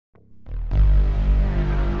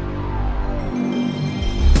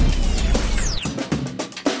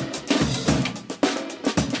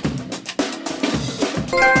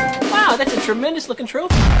tremendous looking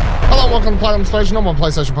trophy. Hello, welcome to Platinum Station, number one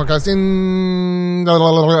PlayStation podcast in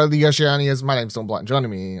the Oceanias. My name's Don Blight. Joining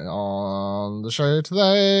me on the show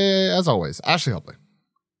today, as always, Ashley Hopley.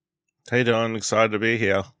 Hey Don, excited to be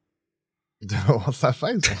here. What's that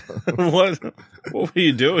face? What were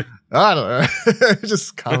you doing? I don't know.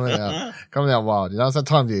 Just coming out wild. You know, it's that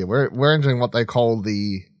time of year. We're entering what they call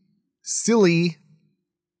the silly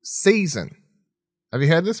season. Have you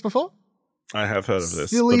heard this before? I have heard of this,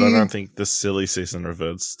 Silly. but I don't think the silly season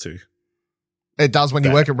reverts to. It does when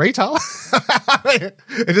you work at retail.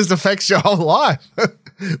 It just affects your whole life.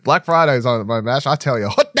 Black Friday's on at the moment, Ash. I tell you,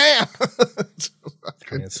 hot damn.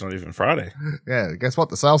 I mean, it's not even Friday. Yeah, guess what?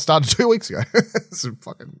 The sales started 2 weeks ago. It's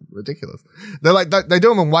fucking ridiculous. They're like, they do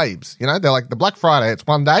them in waves, you know? They're like the Black Friday, it's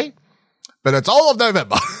one day, but it's all of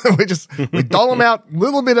November. we dole them out a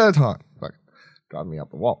little bit at a time. Like, driving me up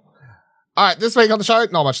the wall. All right, this week on the show,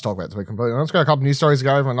 not much to talk about to be completely honest. Got a couple news stories to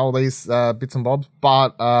go over and all these bits and bobs,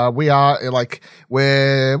 but we are like, what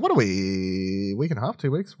are we? Week and a half, 2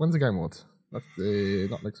 weeks? When's the Game Awards? That's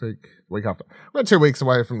not next week, week after. We're 2 weeks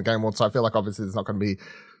away from the Game Awards, so I feel like obviously there's not going to be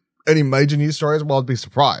any major news stories. Well, I'd be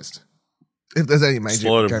surprised if there's any major. It's a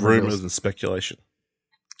lot of rumors reveals. and speculation.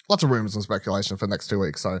 Lots of rumors and speculation for the next 2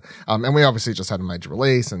 weeks. So, and we obviously just had a major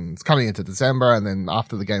release, and it's coming into December, and then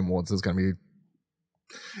after the Game Awards, there's going to be.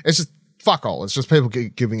 It's just fuck all. It's just people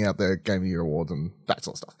giving out their Game of the Year awards and that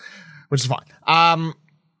sort of stuff, which is fine.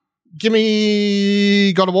 Give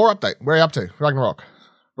me God of War update. Where are you up to? Ragnarok.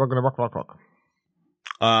 Rock.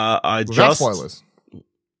 Without spoilers.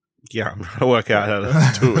 Yeah, I'm trying to work out how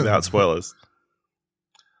to do it without spoilers.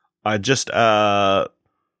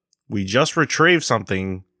 We just retrieved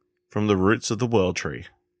something from the roots of the World Tree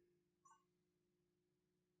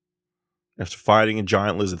after fighting a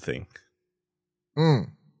giant lizard thing.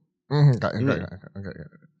 Okay. That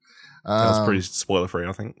was pretty spoiler free,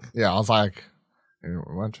 I think. Yeah, I was like,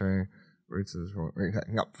 World Tree, roots is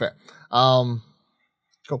yep, fair. Cool.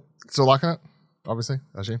 Still liking it? Obviously,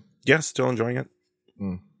 I assume. Yeah, still enjoying it.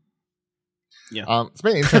 Yeah. It's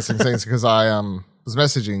been interesting things because I was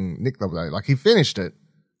messaging Nick the other day. Like he finished it,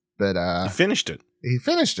 but He finished it.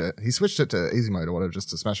 He switched it to easy mode or whatever just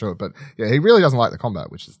to smash through it. But yeah, he really doesn't like the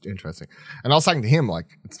combat, which is interesting. And I was saying to him, like,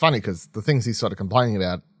 it's funny because the things he's sort of complaining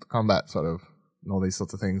about, the combat sort of, and all these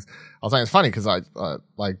sorts of things. I was saying it's funny because I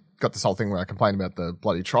like got this whole thing where I complained about the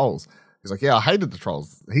bloody trolls. He's like, yeah, I hated the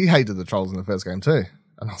trolls. He hated the trolls in the first game too.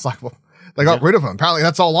 And I was like, well, they got rid of them. Apparently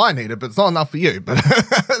that's all I needed, but it's not enough for you. But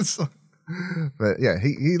yeah,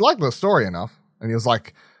 he liked the story enough. And he was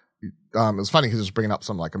like, it was funny because he was bringing up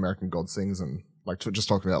some like American Gods things and like just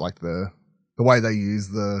talking about like the way they use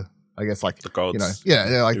the, I guess like, the gods. you know,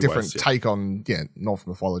 yeah, like different ways, yeah. take on, Norse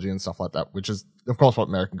mythology and stuff like that, which is of course what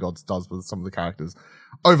American Gods does with some of the characters,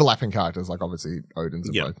 overlapping characters, like obviously Odin's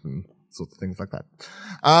and both and sorts of things like that.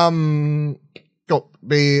 Cool.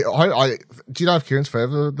 Do you know if Kieran's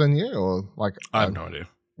further than you or like? I have no idea.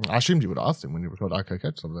 I assumed you would ask him when you recorded Arcade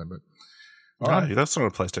Catch something, but. No, that's not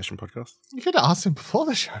a PlayStation podcast. You could have asked him before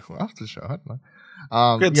the show or after the show. I don't know.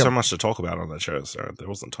 We had so much to talk about on that show, so there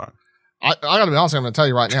wasn't time. I got to be honest, I'm going to tell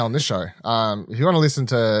you right now on this show. If you want to listen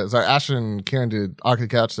to, so Ash and Kieran did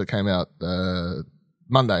Arcade Couch that came out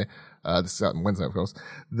Monday. This is out on Wednesday, of course.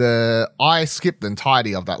 I skipped the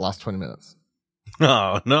entirety of that last 20 minutes.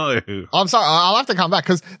 Oh, no. I'm sorry. I'll have to come back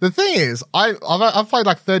because the thing is, I've played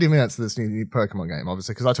like 30 minutes of this new Pokemon game,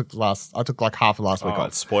 obviously, because I took like half of last week off.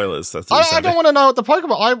 It's spoilers. That's I don't want to know what the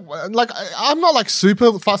Pokemon. I'm not like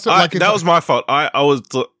super fussed. That was my fault. I was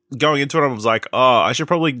going into it. I was like, oh, I should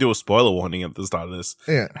probably do a spoiler warning at the start of this.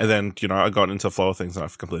 Yeah. And then I got into flow of things and I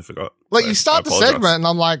completely forgot. Like So, you start the segment and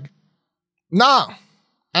I'm like, nah.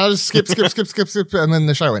 And I just skip, and then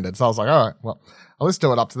the show ended. So I was like, all right, well, I'll just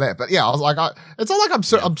do it up to there. But yeah, I was like, it's not like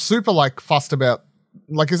I'm super like fussed about.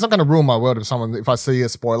 Like it's not going to ruin my world if I see a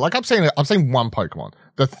spoiler. Like I've seen one Pokemon,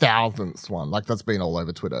 the 1,000th one. Like that's been all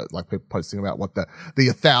over Twitter. Like people posting about what the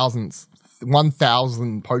 1,000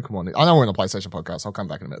 Pokemon. I know we're in a PlayStation podcast. So I'll come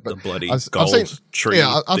back in a minute. But the bloody gold tree.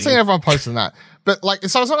 Yeah, I've seen everyone posting that. But like,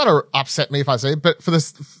 so it's not going to upset me if I see it. But for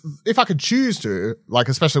this, if I could choose to, like,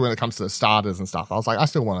 especially when it comes to the starters and stuff, I was like, I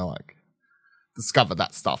still want to like discover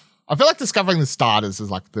that stuff. I feel like discovering the starters is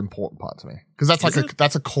like the important part to me because that's like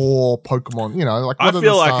that's a core Pokemon. Like I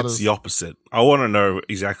feel like it's the opposite. I want to know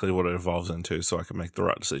exactly what it evolves into so I can make the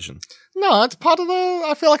right decision. No, it's part of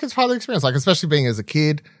I feel like it's part of the experience. Like especially being as a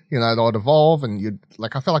kid, they would evolve, and you'd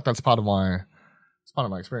like. I feel like that's part of my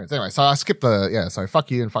experience. Anyway, so I skipped so fuck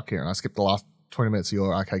you and fuck Kieran. I skipped the last 20 minutes of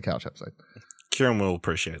your Arcade Couch episode. Kieran will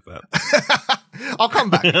appreciate that. I'll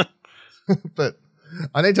come back, but.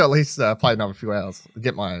 I need to at least play another few hours to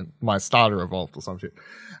get my starter evolved or some shit.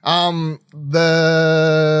 I don't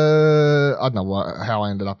know how I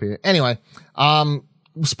ended up here. Anyway,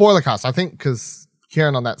 spoiler cast, I think, because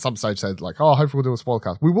Kieran on that substage said, like, oh, hopefully we'll do a spoiler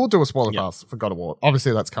cast. We will do a spoiler cast for God of War.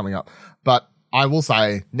 Obviously, that's coming up. But I will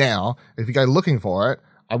say now, if you go looking for it,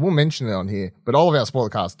 I will mention it on here, but all of our spoiler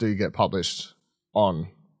casts do get published on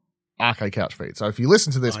Arcade Couch feed. So if you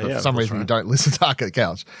listen to this, but for some reason you don't listen to Arcade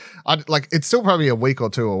Couch, it's still probably a week or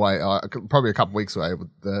two away, probably a couple weeks away with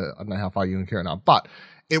I don't know how far you and Kieran are, but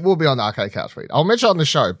it will be on the Arcade Couch feed. I'll mention it on the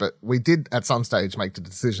show, but we did at some stage make the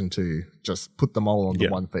decision to just put them all on the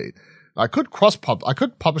one feed. I could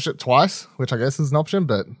publish it twice, which I guess is an option,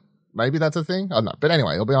 but maybe that's a thing. I don't know. But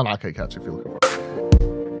anyway, it'll be on Arcade Couch if you're looking for it.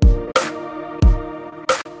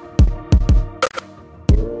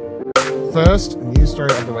 First news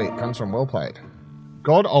story of the week comes from Well Played.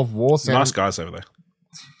 God of War nice guys over there.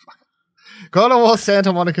 God of War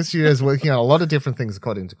Santa Monica Studios is working on a lot of different things,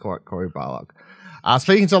 according to Cory Barlog.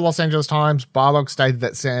 Speaking to the Los Angeles Times, Barlog stated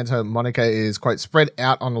that Santa Monica is, quote, spread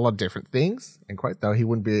out on a lot of different things, end quote, though he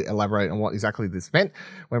wouldn't be elaborating on what exactly this meant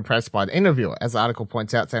when pressed by the interviewer. As the article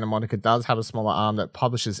points out, Santa Monica does have a smaller arm that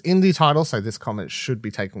publishes indie titles, so this comment should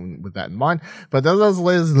be taken with that in mind. But it does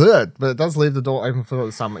leave the door open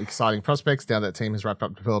for some exciting prospects now that team has wrapped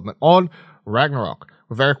up development on Ragnarok.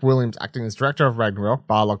 With Eric Williams acting as director of Ragnarok,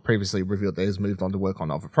 Barlog previously revealed that he has moved on to work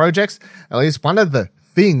on other projects. At least one of the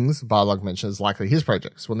things Barlog mentions is likely his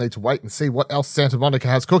projects. We'll need to wait and see what else Santa Monica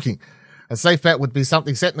has cooking. A safe bet would be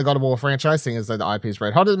something set in the God of War franchise, seeing as though the IP is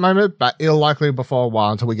red hot at the moment, but it'll likely be for a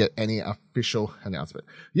while until we get any official announcement.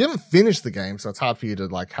 You haven't finished the game, so it's hard for you to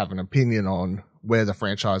have an opinion on where the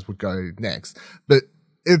franchise would go next. But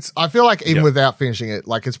I feel like even without finishing it,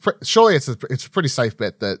 surely it's a pretty safe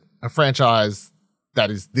bet that a franchise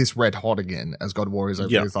that is this red hot again as God of War is over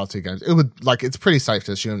these last two games, it's pretty safe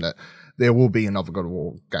to assume that there will be another God of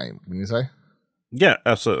War game, wouldn't you say? Yeah,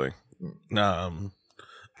 absolutely.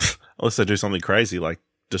 Unless they do something crazy like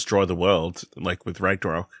destroy the world, like with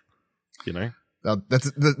Ragnarok, you know? It's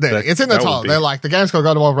in the title. They're like, the game's called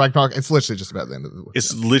God of War Ragnarok. It's literally just about the end of the world.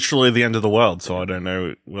 It's literally the end of the world, so I don't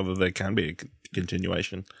know whether there can be a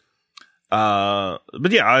continuation.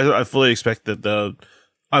 But yeah, I fully expect that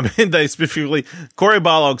they specifically, Cory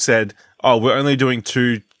Barlog said, oh, we're only doing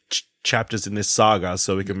 2 chapters in this saga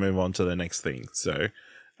so we can move on to the next thing. So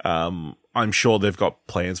I'm sure they've got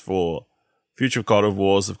plans for future God of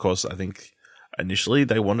Wars. Of course, I think initially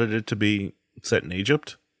they wanted it to be set in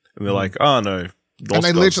Egypt, and they're like, oh no. And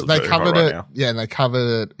they covered it. Now. Yeah, and they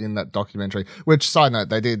covered it in that documentary, which, side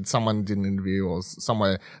note, someone did an interview or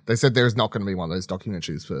somewhere, they said there is not going to be one of those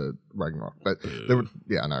documentaries for Ragnarok. But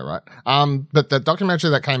I know, right? But the documentary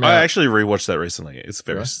that came out. I actually rewatched that recently. It's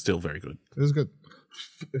still very good. It was good.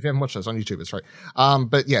 If you haven't watched it, it's on YouTube, it's free.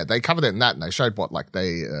 But yeah, they covered it in that, and they showed what,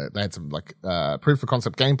 they had some, proof of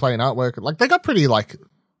concept gameplay and artwork. They got pretty,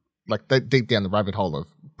 they deep down the rabbit hole of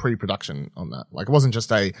pre-production on that. It wasn't just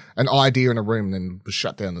an idea in a room and then was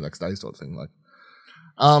shut down the next day sort of thing.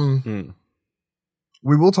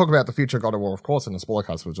 We will talk about the future God of War, of course, in the spoiler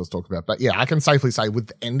cast we just talked about. But yeah, I can safely say with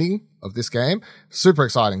the ending of this game, super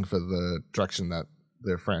exciting for the direction that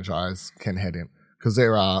the franchise can head in. Because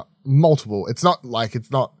there are multiple, it's not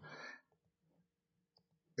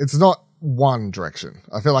one direction.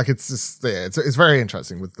 I feel like it's just there. It's very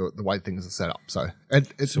interesting with the way things are set up. So,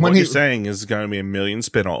 what you're saying is going to be a million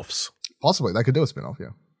spin-offs. Possibly. They could do a spin-off, yeah.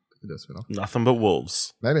 They could do a spin-off. Nothing but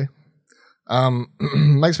wolves. Maybe.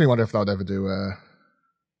 Makes me wonder if they'd ever do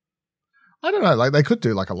I don't know, they could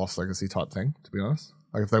do a Lost Legacy type thing, to be honest.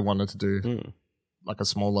 If they wanted to do a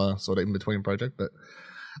smaller sort of in-between project, but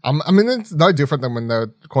it's no different than when the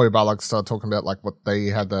Cory Barlog started talking about what they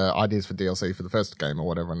had the ideas for DLC for the first game or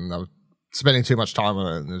whatever, and they were spending too much time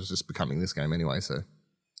on it, and it was just becoming this game anyway. So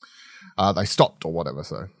they stopped or whatever.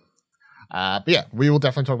 So, but yeah, we will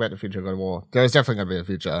definitely talk about the future of God of War. There is definitely going to be a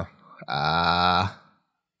future.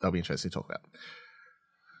 That'll be interesting to talk about.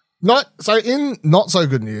 Not so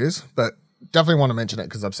good news, but definitely want to mention it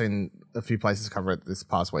because I've seen a few places cover it this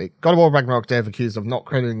past week. God of War Ragnarok dev accused of not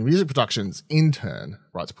crediting music productions intern,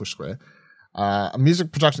 writes Push Square. A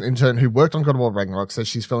music production intern who worked on God of War Ragnarok says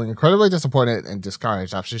she's feeling incredibly disappointed and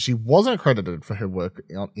discouraged after she wasn't credited for her work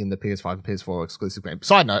in the PS5 and PS4 exclusive game.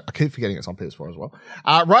 Side note, I keep forgetting it's on PS4 as well.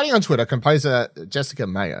 Writing on Twitter, composer Jessica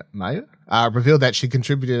Mayer revealed that she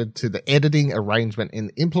contributed to the editing, arrangement,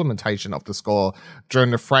 and implementation of the score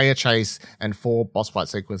during the Freya chase and 4 boss fight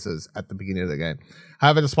sequences at the beginning of the game.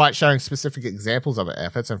 However, despite sharing specific examples of her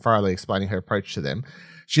efforts and thoroughly explaining her approach to them,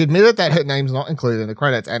 She admitted that her name's not included in the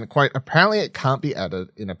credits and, quote, apparently it can't be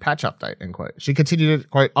added in a patch update, end quote. She continued,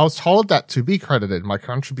 quote, I was told that to be credited, my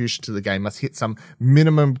contribution to the game must hit some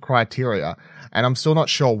minimum criteria, and I'm still not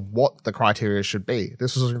sure what the criteria should be.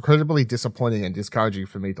 This was incredibly disappointing and discouraging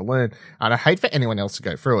for me to learn, and I hate for anyone else to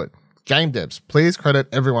go through it. Game devs, please credit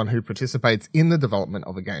everyone who participates in the development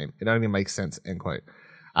of a game. It only makes sense, end quote.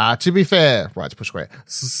 To be fair, writes Push Square,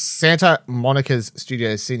 Santa Monica's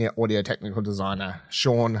studio's senior audio technical designer,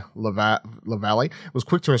 Sean Lavalle, was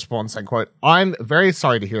quick to respond, saying, quote, I'm very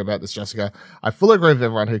sorry to hear about this, Jessica. I fully agree with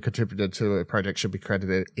everyone who contributed to a project should be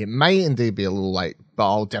credited. It may indeed be a little late, but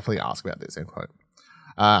I'll definitely ask about this, end quote.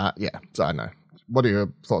 Yeah, so I know. What are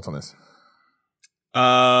your thoughts on this?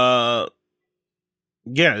 Yeah,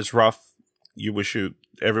 it's rough. You wish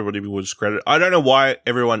everybody was credited. I don't know why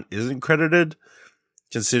everyone isn't credited,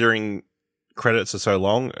 considering credits are so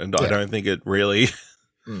long, and I don't think it really...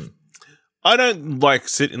 I don't,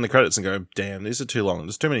 sit in the credits and go, damn, these are too long.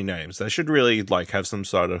 There's too many names. They should really, have some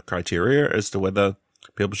sort of criteria as to whether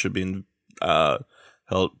people should be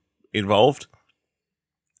held involved.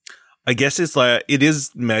 I guess it's it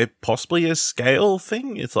is possibly a scale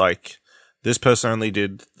thing. It's this person only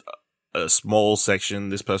did a small section,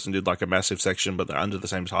 this person did a massive section, but they're under the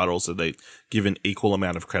same title, so they give an equal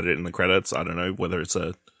amount of credit in the credits. I don't know whether it's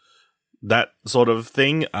that sort of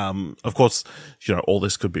thing. Of course, all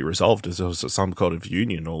this could be resolved as some kind of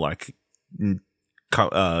union or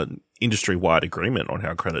industry-wide agreement on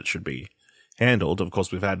how credit should be handled. Of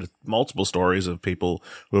course, we've had multiple stories of people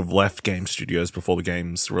who have left game studios before the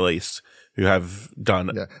game's released who have done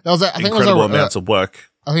incredible amounts of work.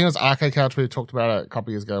 I think it was Arcade Couch we talked about it a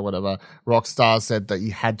couple years ago, whatever. Rockstar said that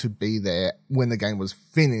you had to be there when the game was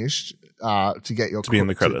finished to get your... To be in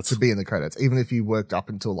the credits. To be in the credits, even if you worked up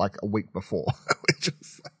until a week before.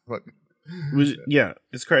 Yeah,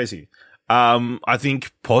 it's crazy. I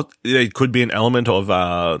think it could be an element of,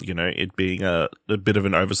 it being a bit of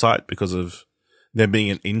an oversight because of them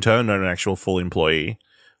being an intern, not an actual full employee.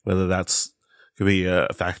 Whether that's could be a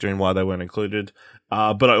factor in why they weren't included.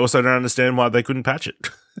 But I also don't understand why they couldn't patch it.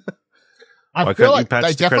 I feel like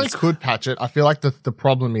they definitely could patch it. I feel like the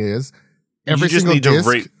problem is every single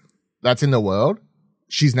disc that's in the world,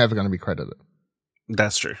 she's never going to be credited.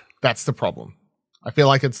 That's true. That's the problem. I feel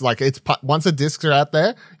like it's once the discs are out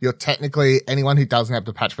there, you're technically anyone who doesn't have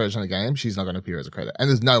the patch version of the game, she's not going to appear as a credit. And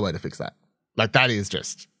there's no way to fix that. That is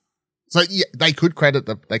just... So yeah, they could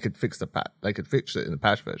they could fix the patch. They could fix it in the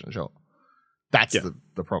patch version, sure. That's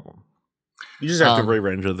the problem. You just have to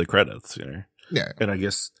re-render the credits, Yeah. And I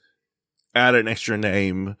guess add an extra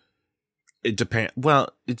name. It depends. Well,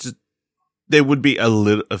 there would be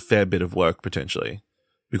a fair bit of work potentially,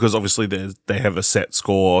 because obviously they have a set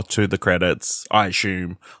score to the credits. I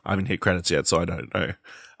assume I haven't hit credits yet, so I don't know.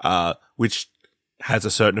 Which has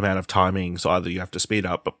a certain amount of timing, so either you have to speed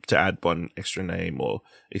up to add one extra name or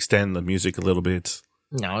extend the music a little bit.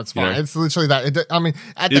 No, it's fine. It's literally that.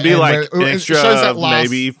 It'd be an extra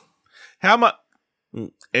maybe. How much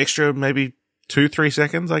extra? Maybe 2-3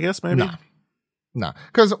 seconds, I guess. Maybe. No,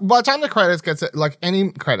 because by the time the credits gets it,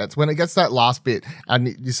 any credits, when it gets that last bit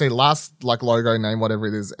and you see last logo name, whatever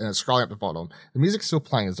it is, and it's scrolling up the bottom, the music's still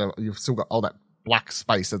playing, so you've still got all that black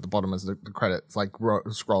space at the bottom as the credits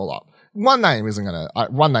scroll up. One name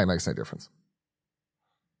one name makes no difference.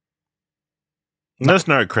 There's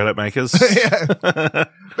no credit makers. Yeah.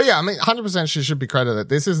 But yeah, 100% she should be credited.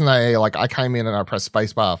 This isn't I came in and I pressed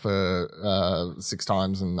spacebar for 6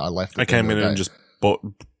 times and I left. I came in and just bought,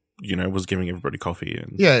 was giving everybody coffee.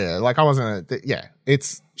 And yeah. I wasn't,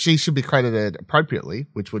 she should be credited appropriately,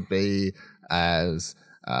 which would be as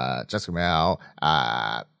Jessica Mao,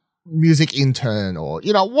 music intern or,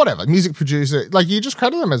 whatever, music producer. You just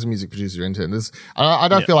credit them as a music producer intern. I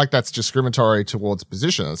don't feel like that's discriminatory towards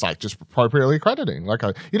position. It's just appropriately crediting. You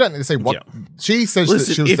don't need to say what she says. Listen,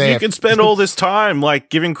 that she was if there. you can spend all this time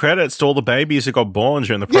giving credits to all the babies who got born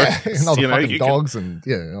during the process, and all the fucking dogs and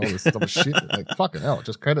all this stuff shit. Fucking hell,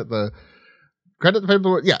 just credit the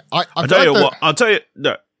people. Yeah, I'll tell you what. I'll tell you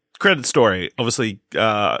the credit story. Obviously,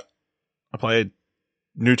 I played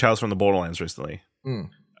New Tales from the Borderlands recently.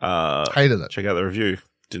 Hated it. Check out the review.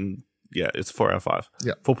 It's 4 out of 5.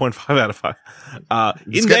 Yeah. 4.5 out of 5.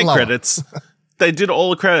 In their credits, they did all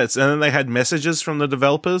the credits, and then they had messages from the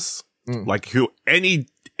developers,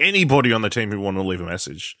 anybody on the team who wanted to leave a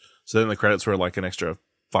message. So then the credits were an extra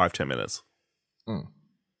 5-10 minutes.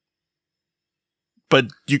 But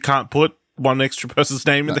you can't put one extra person's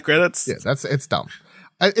name in the credits. Yeah, it's dumb.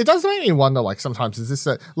 It does make me wonder. Sometimes is this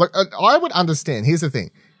I would understand. Here's the thing.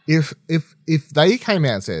 If they came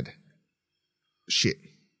out and said, shit,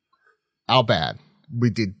 our bad, we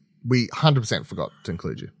did we 100% forgot to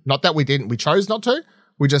include you. Not that we didn't, we chose not to.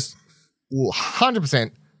 We just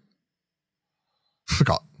 100%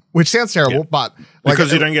 forgot, which sounds terrible, but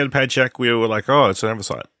because you don't get a paycheck, we were like, oh, it's an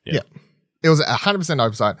oversight. Yeah. It was 100%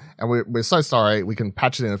 oversight, and we're so sorry. We can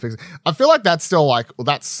patch it in and fix it. I feel like that's still like, well,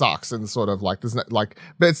 that sucks, and sort of like, there's no, like,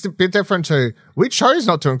 but it's a bit different to, we chose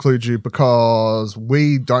not to include you because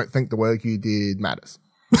we don't think the work you did matters.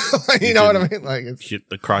 you know what I mean? Like, it's hit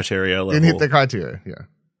the criteria level. didn't hit the criteria, yeah.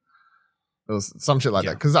 It was some shit like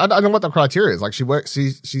that. Because I don't know what the criteria is. Like,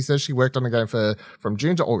 she says she worked on the game from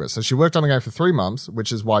June to August. So she worked on the game for 3 months,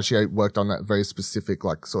 which is why she worked on that very specific,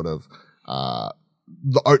 like, sort of,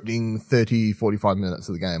 the opening 30, 45 minutes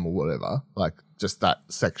of the game or whatever, like just that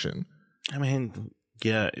section. I mean,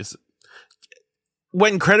 yeah,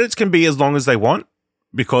 when credits can be as long as they want,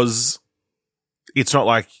 because it's not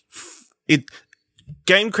like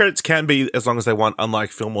game credits can be as long as they want,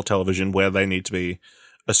 unlike film or television where they need to be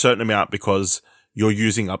a certain amount because you're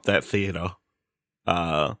using up that theater.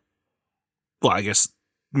 Well, I guess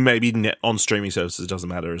maybe on streaming services doesn't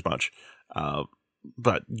matter as much.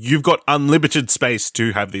 But you've got unlimited space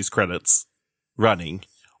to have these credits running.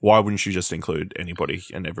 Why wouldn't you just include anybody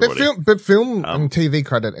and everybody? But film and TV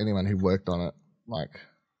credit anyone who worked on it. Like,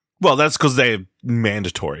 well, that's because they're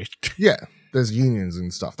mandatory. Yeah, there's unions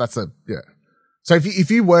and stuff. Yeah. So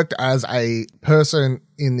if you worked as a person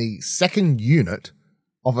in the second unit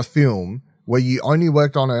of a film where you only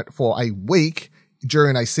worked on it for a week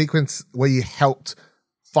during a sequence where you helped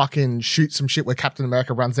fucking shoot some shit where Captain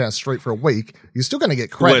America runs down the street for a week, you're still going to get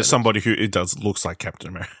credited. Where somebody who looks like Captain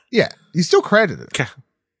America. Yeah, you're still credited.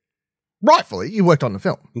 Rightfully, you worked on the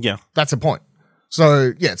film. Yeah. That's the point.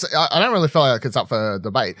 So, yeah, I don't really feel like it's up for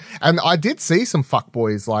debate. And I did see some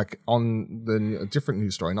fuckboys, like, on the different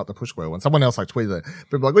news story, not the Push Square one. Someone else, like, tweeted it.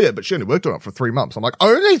 People were like, oh, yeah, but she only worked on it for 3 months. I'm like,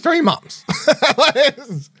 only 3 months?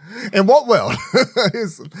 In what world?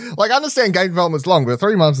 Like, I understand game development's long, but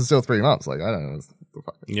 3 months is still 3 months. Like, I don't know.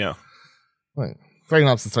 Yeah. Like, 3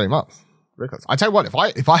 months is 3 months. Ridiculous. I tell you what, if I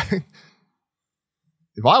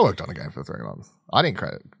worked on a game for 3 months, I didn't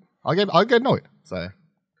credit. I'd get annoyed. So,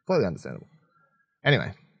 completely understandable.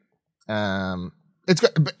 Anyway, it's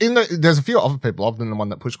good. But there's a few other people, other than the one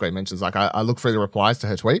that Push Square mentions. Like, I look through the replies to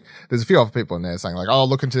her tweet. There's a few other people in there saying, like, oh, I'll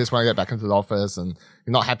look into this when I get back into the office, and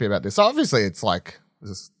you're not happy about this. So, obviously, it's like,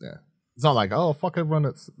 it's not like, oh, fuck everyone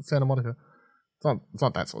at Santa Monica. It's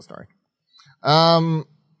not that sort of story.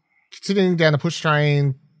 Continuing down the Push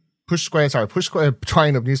Square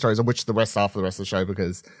train of news stories, of which the rest are for the rest of the show,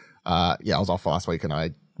 because, I was off last week and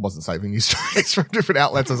I wasn't saving news stories from different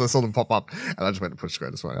outlets as I saw them pop up, and I just went to Push Square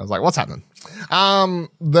this morning. I was like, what's happening?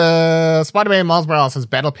 The Spider-Man Miles Morales has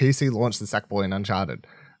battle PC launched the Sackboy in Uncharted.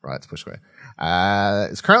 Right, it's Push Square.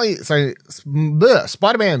 It's currently,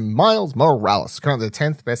 Spider-Man Miles Morales, currently the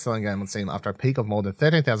 10th best-selling game on Steam after a peak of more than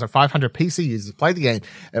 13,500 PC users played the game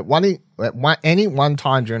at any one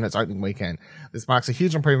time during its opening weekend. This marks a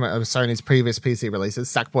huge improvement over Sony's previous PC releases,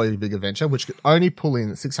 Sackboy: Big Adventure, which could only pull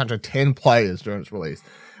in 610 players during its release.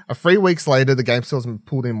 3 weeks later, the game still has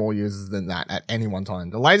pulled in more users than that at any one time.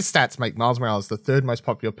 The latest stats make Miles Morales the third most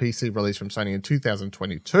popular PC release from Sony in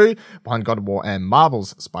 2022, behind God of War and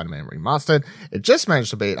Marvel's Spider-Man Remastered. It just managed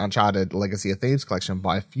to beat Uncharted Legacy of Thieves collection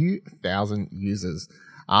by a few thousand users.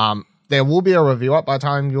 There will be a review up by the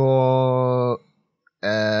time you're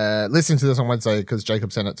listening to this on Wednesday, because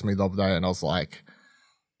Jacob sent it to me the other day, and I was like,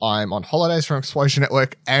 I'm on holidays from Explosion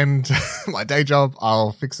Network and my day job.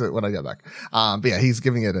 I'll fix it when I get back. But yeah, he's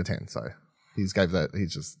giving it a 10. So he's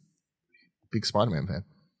just big Spider-Man fan.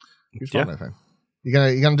 Huge Spider-Man fan. You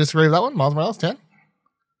gonna disagree with that one? Miles Morales, 10?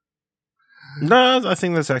 No, I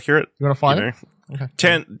think that's accurate. You want to find it? Okay.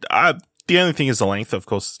 10. The only thing is the length, of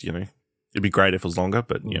course. It'd be great if it was longer,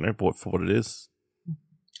 but for what it is,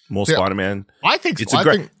 more Spider-Man. I think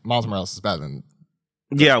Miles Morales is better than.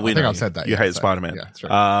 Yeah, I think I've said that. You hate Spider-Man. Yeah, that's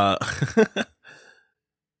right.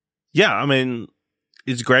 Yeah, I mean,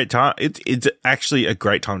 it's a great time. It's actually a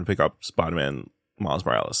great time to pick up Spider-Man Miles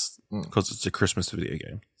Morales because it's a Christmas video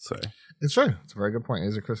game. So it's true. It's a very good point. It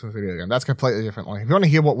is a Christmas video game. That's completely different. Like, if you want to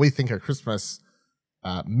hear what we think are Christmas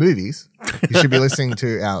movies, you should be listening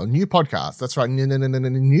to our new podcast. That's right,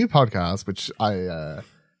 new podcast, which I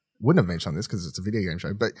wouldn't have mentioned on this because it's a video game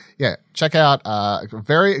show. But yeah, check out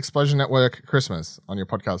Very Explosion Network Christmas on your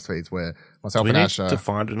podcast feeds, where myself and Ash to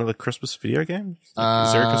find another Christmas video game. Is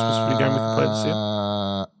there a Christmas video game we can play this year?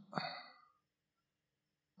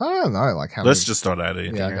 I don't know. Like, how let's just not add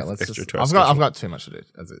anything. Yeah, okay, let's just. I've got too much to do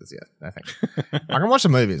as it is. Yeah, no thanks. I can watch the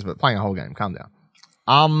movies, but playing a whole game, calm down.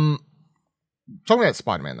 Talking about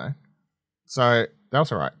Spider-Man though, so that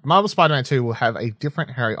was alright. Marvel Spider-Man 2 will have a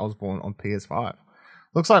different Harry Osborn on PS5.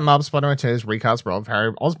 Looks like Marvel Spider-Man 2's recast role of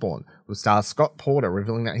Harry Osborn, with star Scott Porter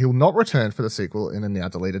revealing that he will not return for the sequel in a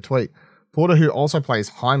now-deleted tweet. Porter, who also plays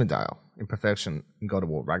Heimdall in Perfection in God of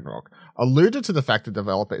War Ragnarok, alluded to the fact that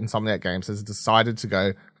developer Insomniac Games has decided to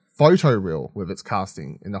go photoreal with its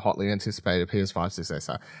casting in the hotly anticipated PS5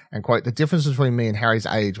 successor, and quote, the difference between me and Harry's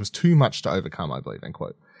age was too much to overcome, I believe, end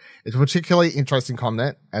quote. It's a particularly interesting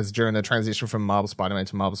comment, as during the transition from Marvel Spider-Man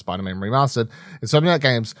to Marvel Spider-Man Remastered, Insomniac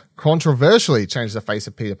Games controversially changed the face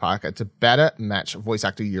of Peter Parker to better match voice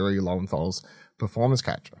actor Yuri Lowenthal's performance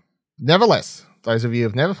capture. Nevertheless, those of you who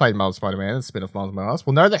have never played Marvel Spider-Man and spin-off Miles Morales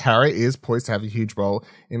will know that Harry is poised to have a huge role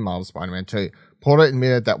in Marvel Spider-Man 2. Porter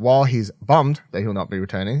admitted that while he's bummed that he'll not be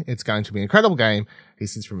returning, it's going to be an incredible game.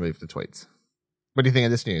 He's since removed the tweets. What do you think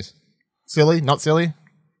of this news? Silly? Not silly?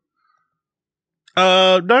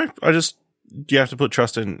 No, you have to put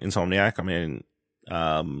trust in Insomniac. I mean,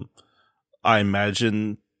 I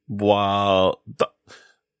imagine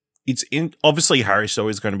obviously Harry's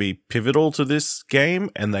always going to be pivotal to this game,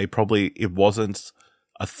 and it wasn't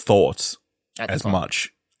a thought as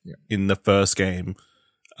much in the first game,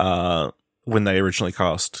 when they originally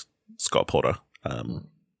cast Scott Porter,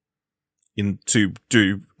 to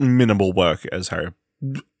do minimal work as Harry,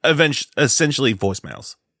 essentially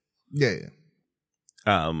voicemails. Yeah.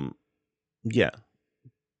 Yeah.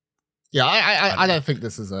 Yeah, I don't think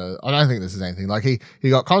this is anything. Like he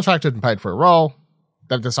got contracted and paid for a role.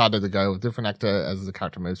 They've decided to go with a different actor as the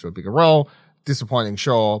character moves to a bigger role. Disappointing,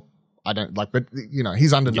 sure. I don't like, but you know,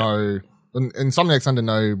 he's under Insomniac's under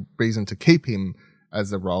no reason to keep him as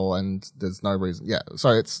the role, and there's no reason. Yeah, so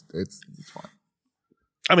it's fine.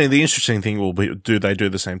 I mean, the interesting thing will be, do they do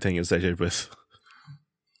the same thing as they did with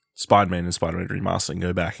Spider-Man and Spider-Man Remastered and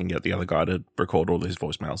go back and get the other guy to record all these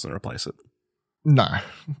voicemails and replace it? No.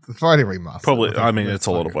 The Friday Remastered. Probably, I mean, it's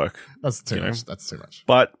a lot of work. That's too much. That's too much.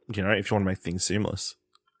 But, you know, if you want to make things seamless.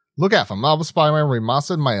 Look out for Marvel Spider-Man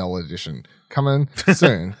Remastered Mail Edition coming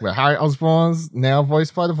soon, where Harry Osborn's now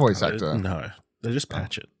voiced by the voice actor. No, they just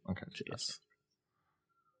patch it. Okay. Jeez.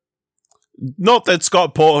 Not that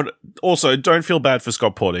Scott Porter... Also, don't feel bad for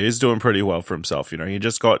Scott Porter. He's doing pretty well for himself. You know, he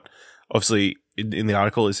just got... Obviously, in the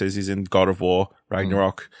article, it says he's in God of War,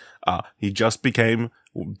 Ragnarok. He just became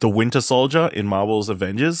the Winter Soldier in Marvel's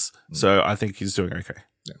Avengers. So I think he's doing okay.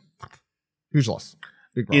 Yeah. Huge loss.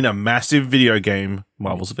 Big in a massive video game,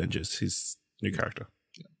 Marvel's Avengers, his new character.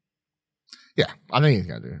 Yeah, I think he's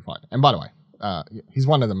going to do fine. And by the way, he's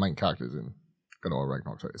one of the main characters in God of War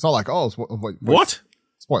Ragnarok 2. It's not like, what?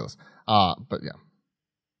 Spoilers. But yeah.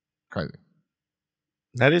 Crazy.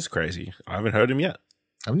 That is crazy. I haven't heard him yet.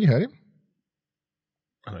 Haven't you heard him?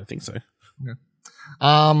 I don't think so. Yeah.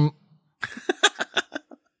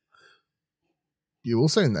 You will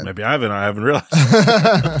soon then. Maybe I haven't realized.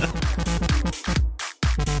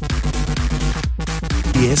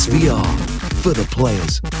 PSVR for the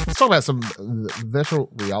players. Let's talk about some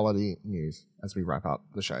virtual reality news as we wrap up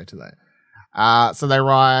the show today. So they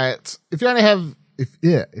write, if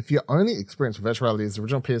you only experience virtual reality as the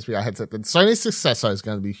original PSVR headset, then Sony's successor is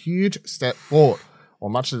going to be a huge step forward.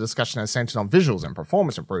 While much of the discussion has centered on visuals and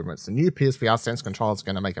performance improvements, the new PSVR Sense controller is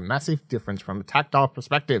going to make a massive difference from a tactile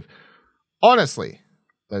perspective. Honestly,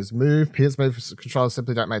 those PS Move controllers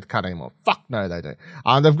simply don't make the cut anymore. Fuck no, they do.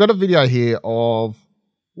 They've got a video here of...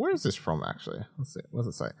 Where is this from, actually? Let's see. What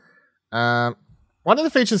does it say? One of the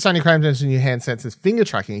features Sony claimed into new hand sense is finger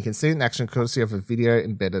tracking. You can see it in action courtesy of a video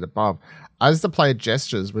embedded above. As the player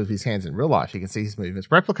gestures with his hands in real life, you can see his movements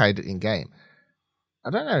replicated in-game. I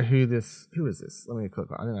don't know who is this? Let me click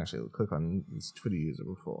on. I didn't actually click on this Twitter user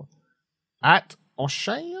before. At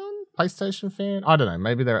Oshayon? PlayStation fan? I don't know.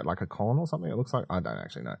 Maybe they're at like a con or something. It looks like. I don't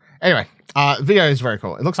actually know. Anyway, video is very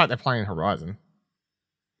cool. It looks like they're playing Horizon.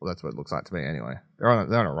 Well, that's what it looks like to me anyway. They're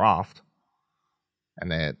on a raft. And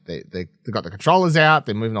they've got the controllers out.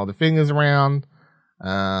 They're moving all the fingers around.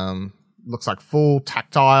 Looks like full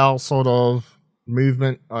tactile sort of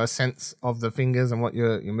movement sense of the fingers and what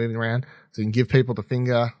you're moving around. So you can give people the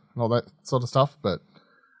finger and all that sort of stuff. But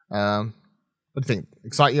what do you think?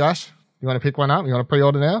 Excite you, Ash? You want to pick one up? You want to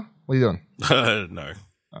pre-order now? What are you doing? No.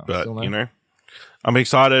 But, you know, I'm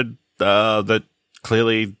excited that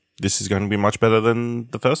clearly this is going to be much better than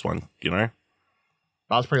the first one, you know?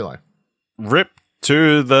 That's pretty low. RIP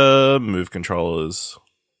to the Move controllers.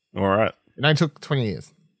 All right. It only took 20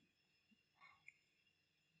 years.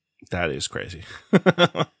 That is crazy.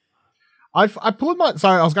 I pulled so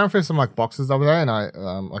I was going through some like boxes over there, and I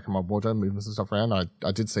like in my wardrobe, moving some stuff around.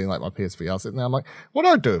 I did see like my PSVR sitting there. I'm like, what do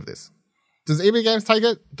I do with this? Does EB Games take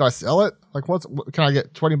it? Do I sell it? Like, can I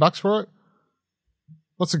get $20 for it?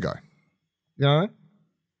 What's it go? You know?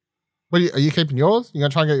 Are you keeping yours? You gonna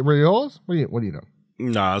try and get rid of yours? What are you doing?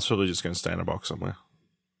 No, it's probably just going to stay in a box somewhere.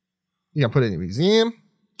 You can put it in a museum,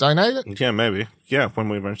 donate it. Yeah, maybe. Yeah, when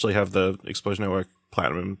we eventually have the Explosion Network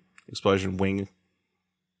Platinum Explosion wing.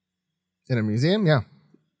 In a museum, yeah.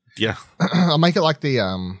 Yeah. I'll make it like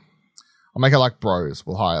Bros.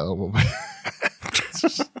 We'll hire.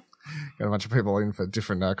 Get a bunch of people in for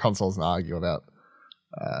different consoles and argue about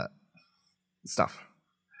stuff.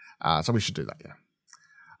 So we should do that, yeah.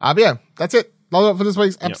 But yeah, that's it. Log up for this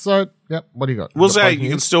week's episode. Yep. What do you got? We'll say you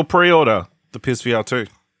can still pre-order the PSVR 2.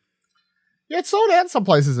 Yeah, it's sold out in some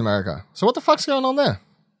places in America. So what the fuck's going on there?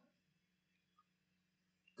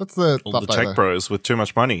 That's all the tech bros with too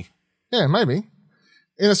much money. Yeah, maybe.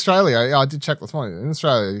 In Australia, I did check this morning. In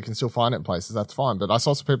Australia, you can still find it in places. That's fine. But I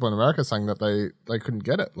saw some people in America saying that they couldn't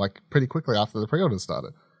get it like pretty quickly after the pre-orders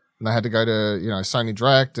started, and they had to go to Sony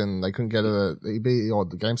Direct, and they couldn't get it at EB or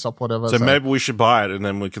the GameStop, whatever. So maybe we should buy it, and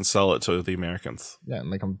then we can sell it to the Americans. Yeah,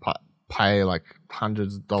 and they can pay like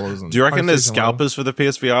hundreds of dollars. Do you reckon there's scalpers for the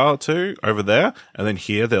PSVR 2 over there, and then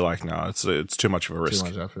here they're like, no, it's too much of a risk.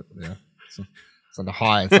 Too much effort. Yeah. It's on the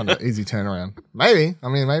high. It's on the easy turnaround. Maybe. I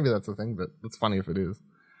mean, maybe that's the thing, but it's funny if it is.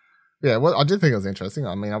 Yeah, well, I did think it was interesting.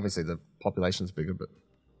 I mean, obviously the population's bigger, but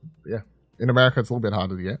yeah. In America, it's a little bit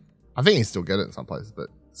harder to get. I think you still get it in some places, but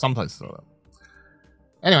some places not.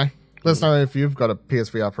 Anyway, let us know if you've got a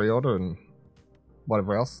PSVR pre-order and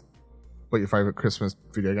whatever else. What your favorite Christmas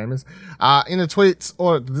video game is. In the tweets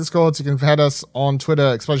or the Discords, you can head us on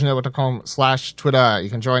Twitter, explosionnetwork.com/Twitter. You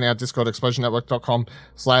can join our Discord,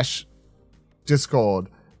 explosionnetwork.com/Discord.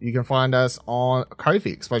 You can find us on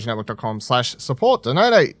Ko-fi, explosionnetwork.com/support.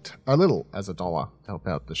 Donate a little as $1 to help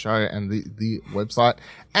out the show and the website.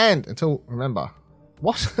 And until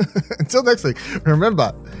next week,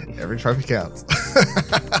 remember, every trophy counts.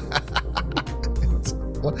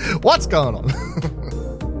 What's going on?